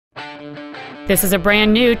This is a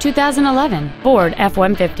brand new 2011 Ford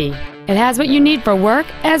F-150. It has what you need for work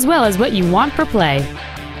as well as what you want for play.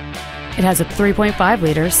 It has a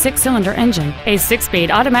 3.5-liter six-cylinder engine, a 6-speed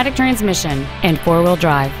automatic transmission, and four-wheel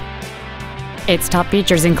drive. Its top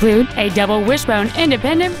features include a double wishbone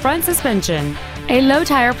independent front suspension, a low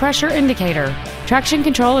tire pressure indicator, traction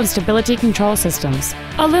control and stability control systems,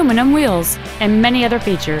 aluminum wheels, and many other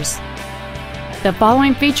features. The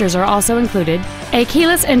following features are also included: a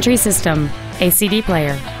keyless entry system, a CD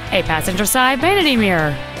player, a passenger side vanity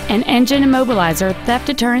mirror, an engine immobilizer theft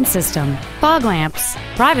deterrent system, fog lamps,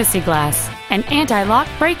 privacy glass, an anti-lock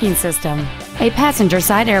braking system, a passenger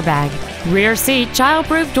side airbag, rear seat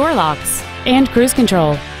child-proof door locks, and cruise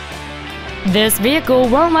control. This vehicle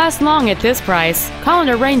won't last long at this price. Call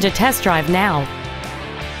and arrange a test drive now.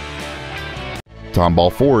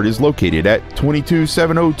 Tomball Ford is located at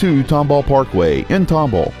 22702 Tomball Parkway in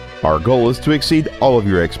Tomball. Our goal is to exceed all of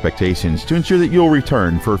your expectations to ensure that you'll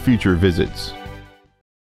return for future visits.